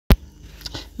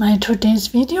My today's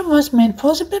video was made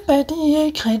possible by the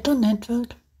EA Creator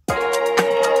Network.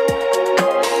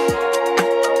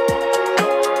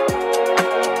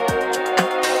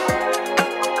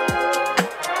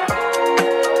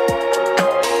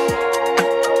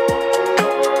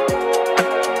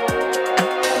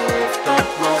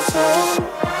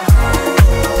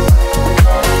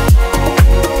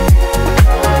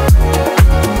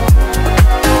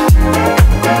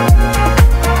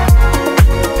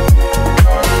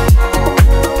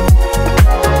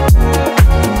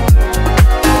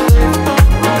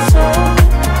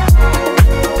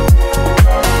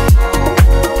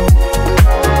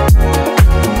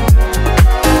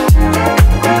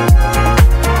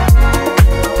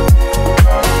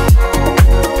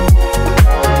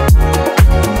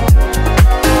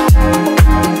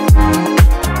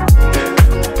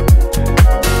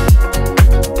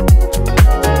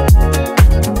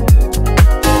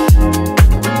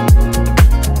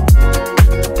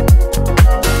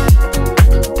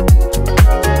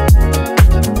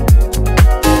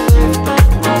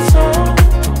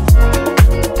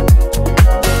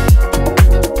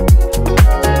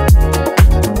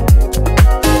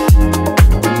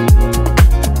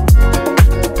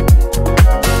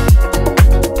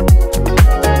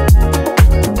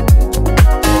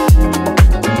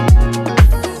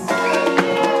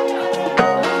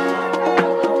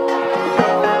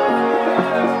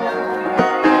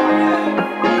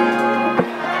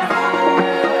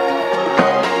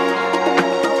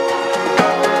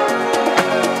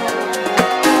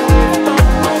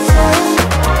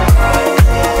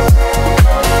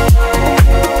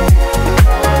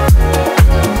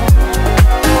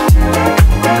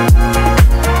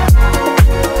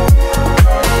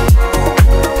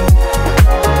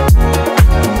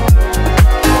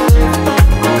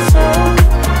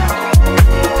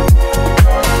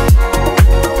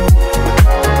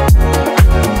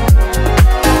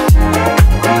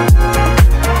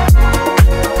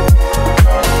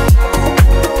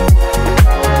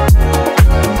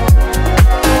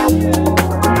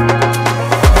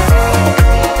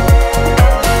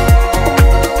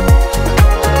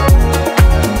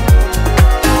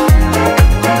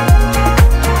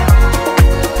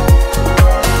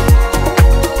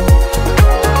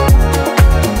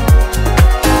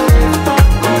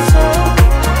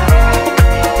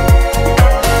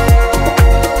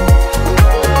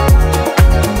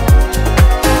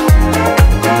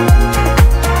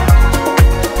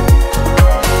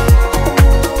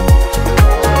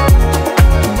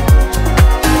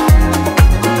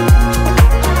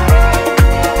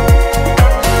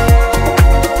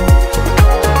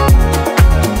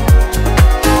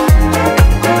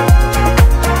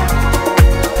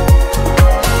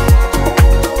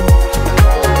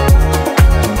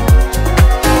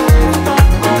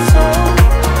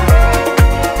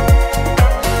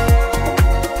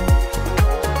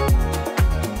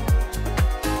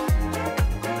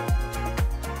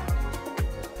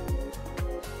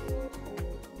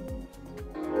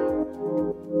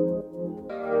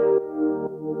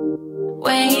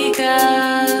 Wake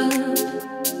up,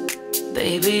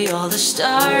 baby, all the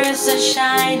stars are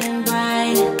shining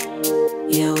bright.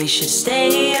 Yeah, we should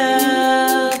stay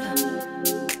up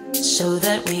so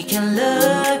that we can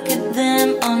look at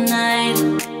them all night.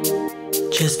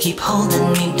 Just keep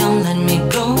holding me, don't let me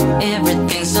go.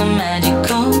 Everything's so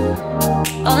magical.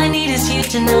 All I need is you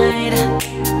tonight.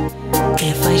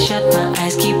 If I shut my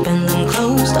eyes, keeping them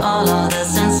closed, all the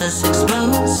senses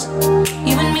explode.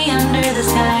 You and me under the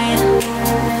sky.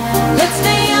 Let's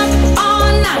stay up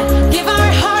all night, give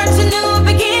our hearts a new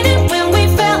beginning. When we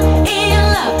fell in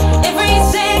love, every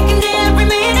second, every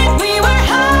minute, we were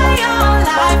high on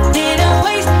life. Didn't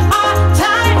waste our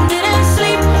time, didn't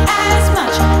sleep as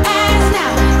much as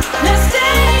now. Let's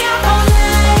stay up all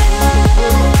night.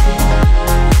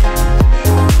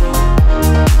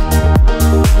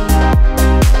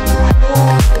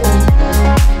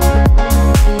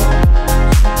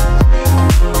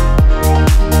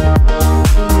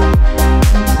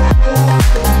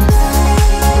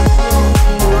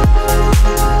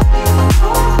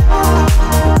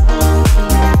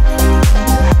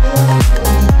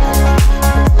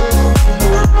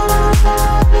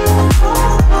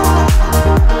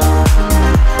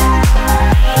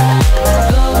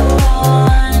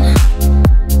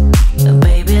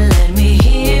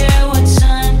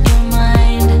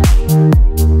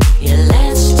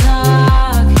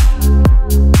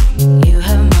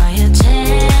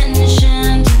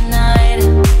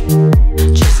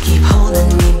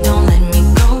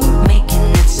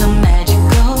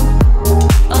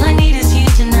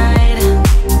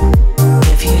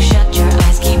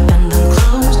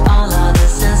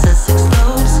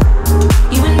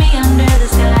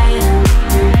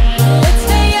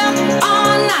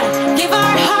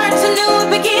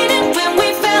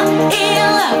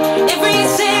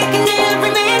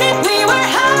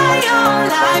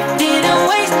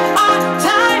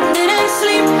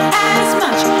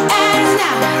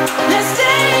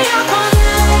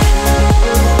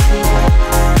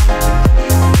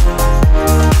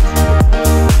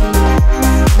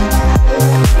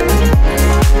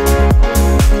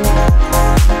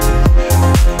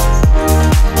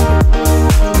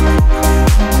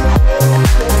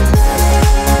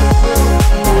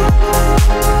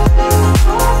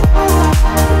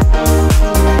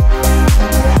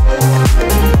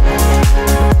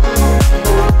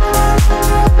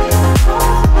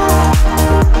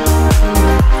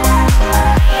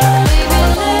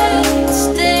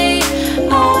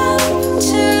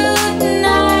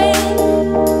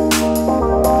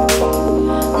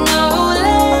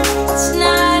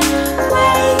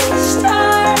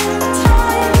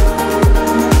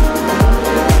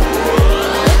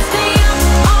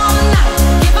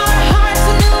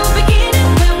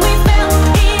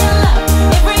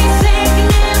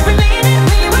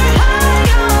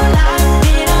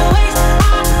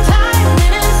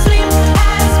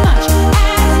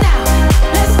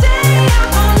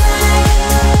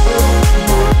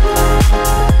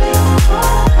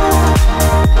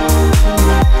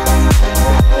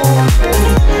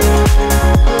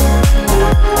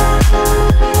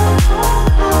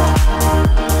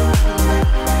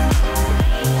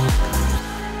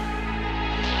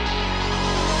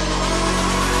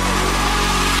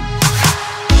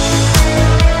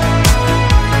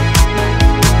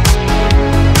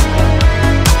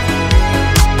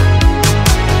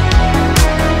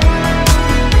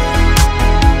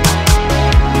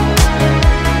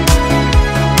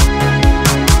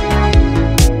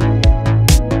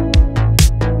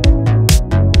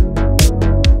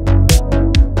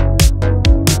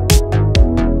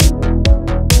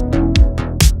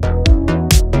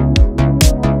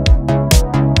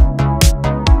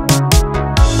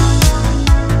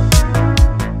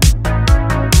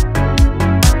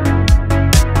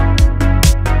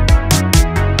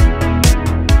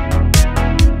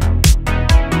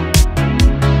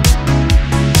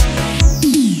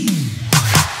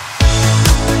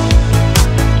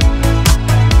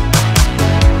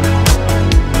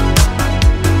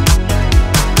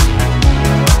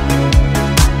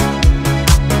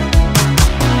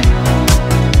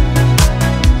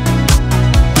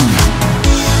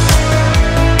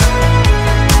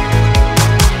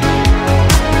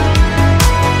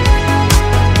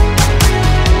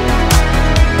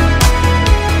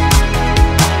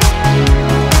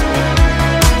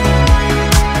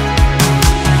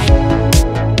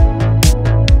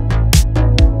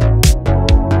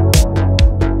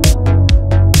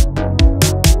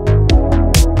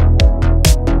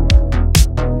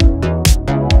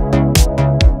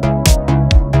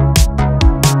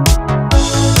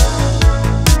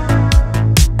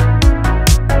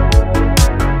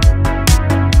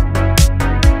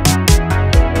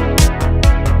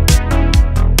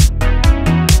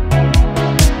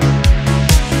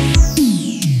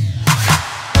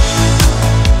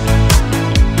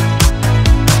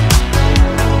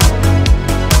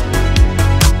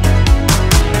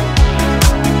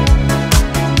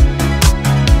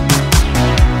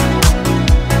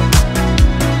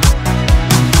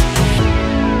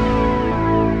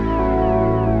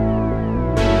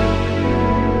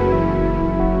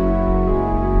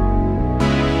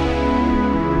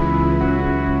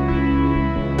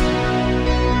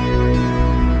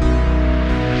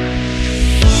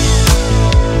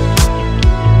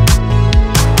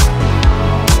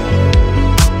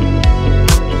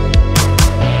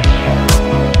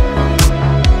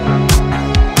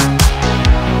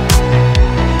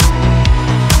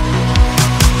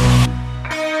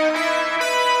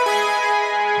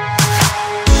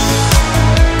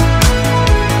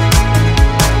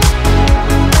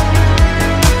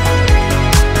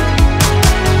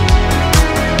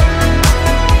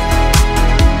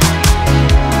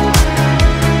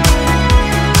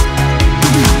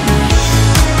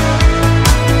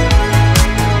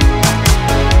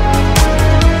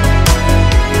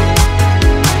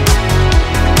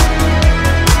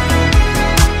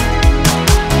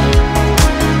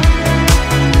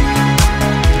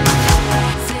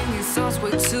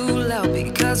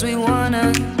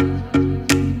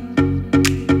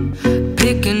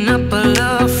 Picking up all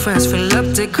our friends, fill up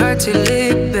the car till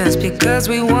it bends. Because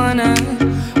we wanna.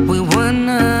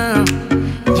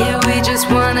 Yeah, we just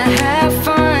wanna have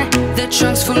fun. The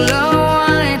trunk's full of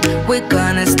wine. We're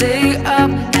gonna stay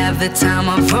up, have the time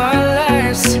of our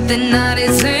lives. The night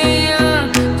is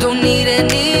young, don't need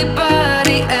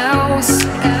anybody else.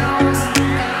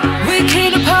 We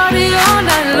came to party all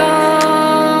night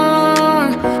long,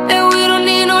 and we don't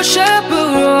need no chaperone.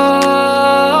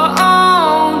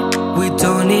 We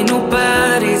don't need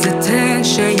nobody's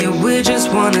attention, yeah, we just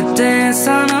wanna dance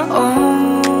on our own.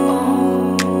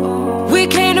 We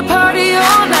came to party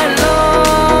all night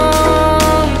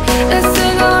long and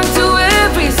sing along to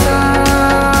every song.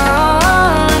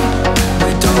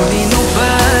 We don't need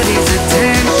nobody's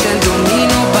attention, don't need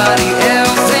nobody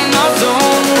else in our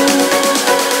zone.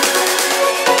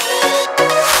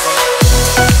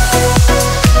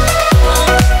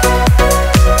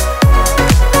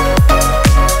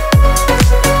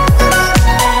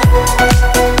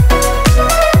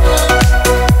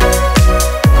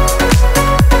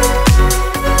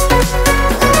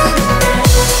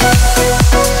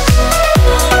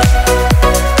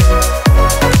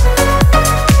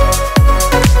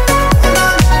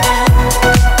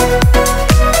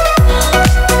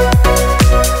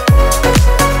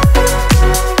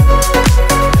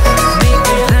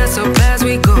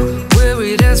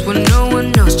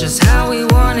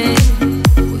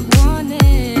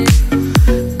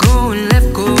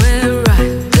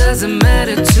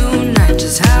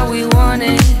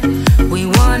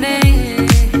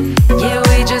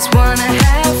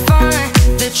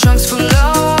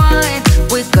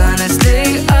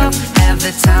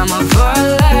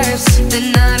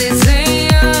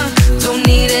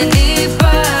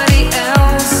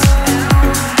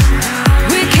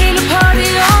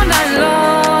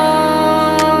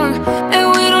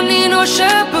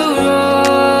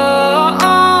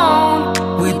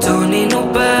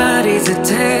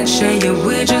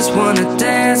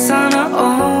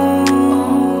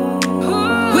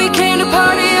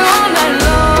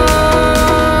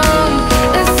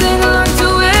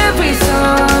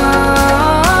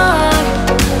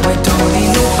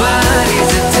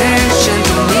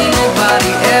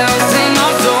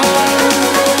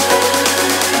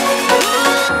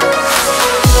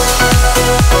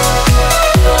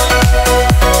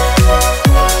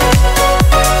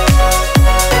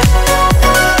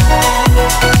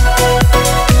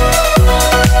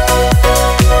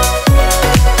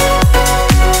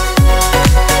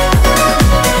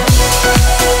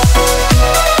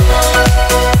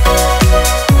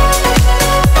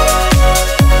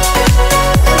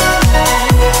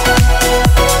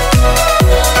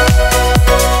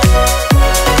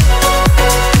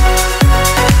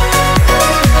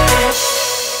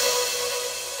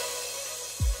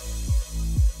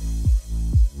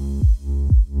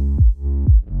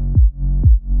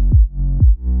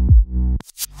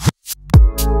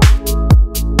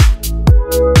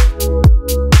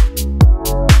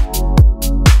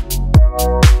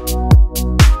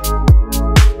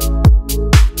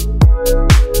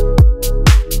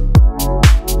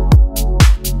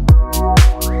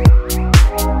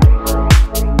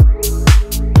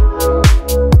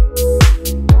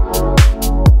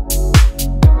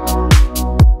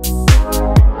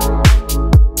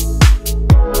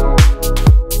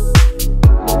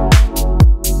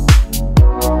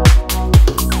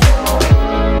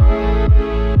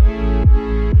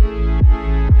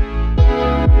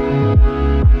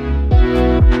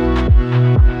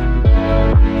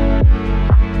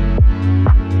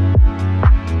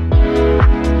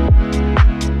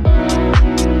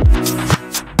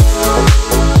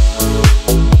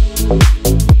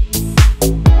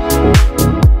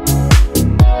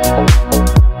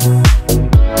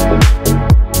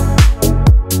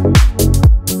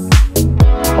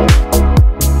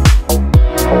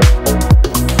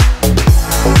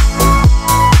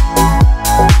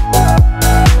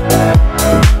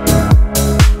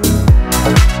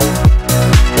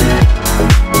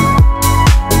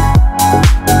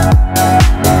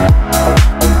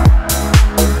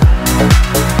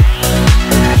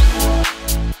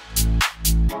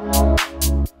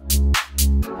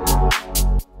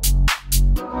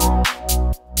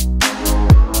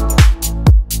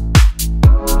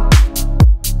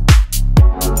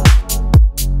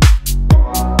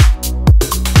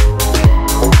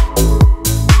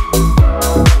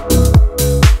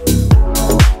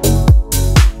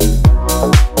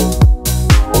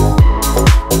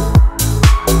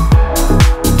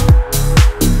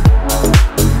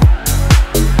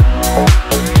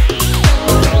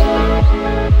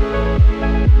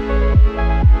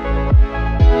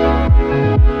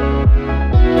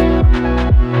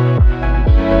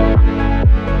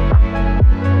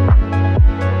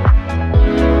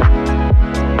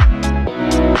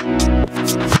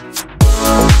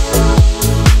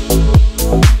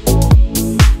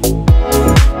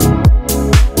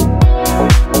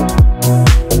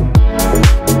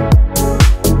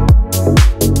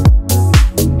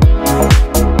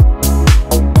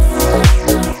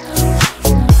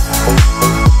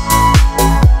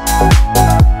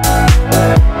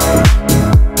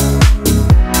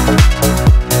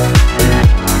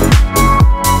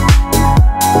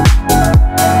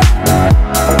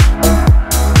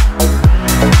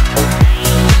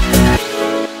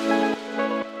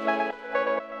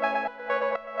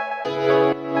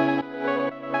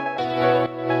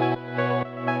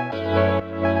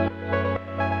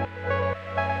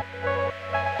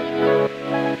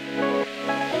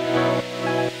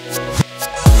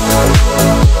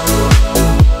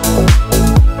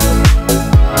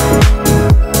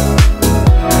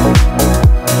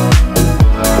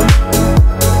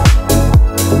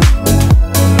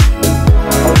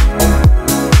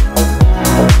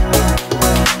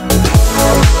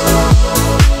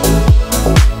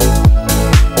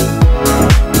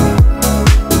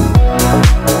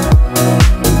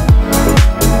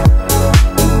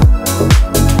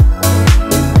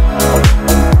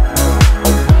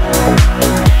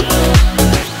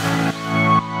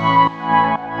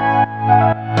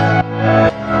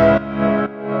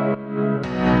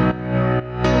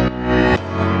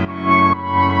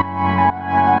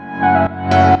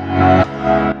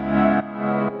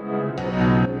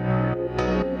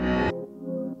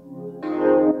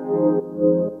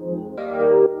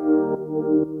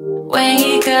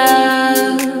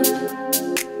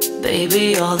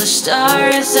 the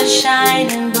stars are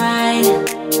shining bright.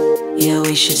 Yeah,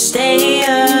 we should stay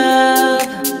up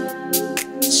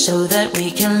so that we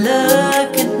can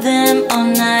look at them all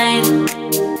night.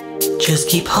 Just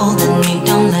keep holding me,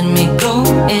 don't let me go.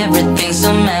 Everything's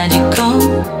so magical.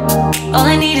 All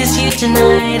I need is you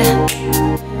tonight.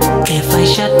 If I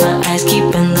shut my eyes,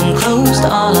 keeping them closed,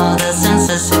 all the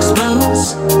senses explode.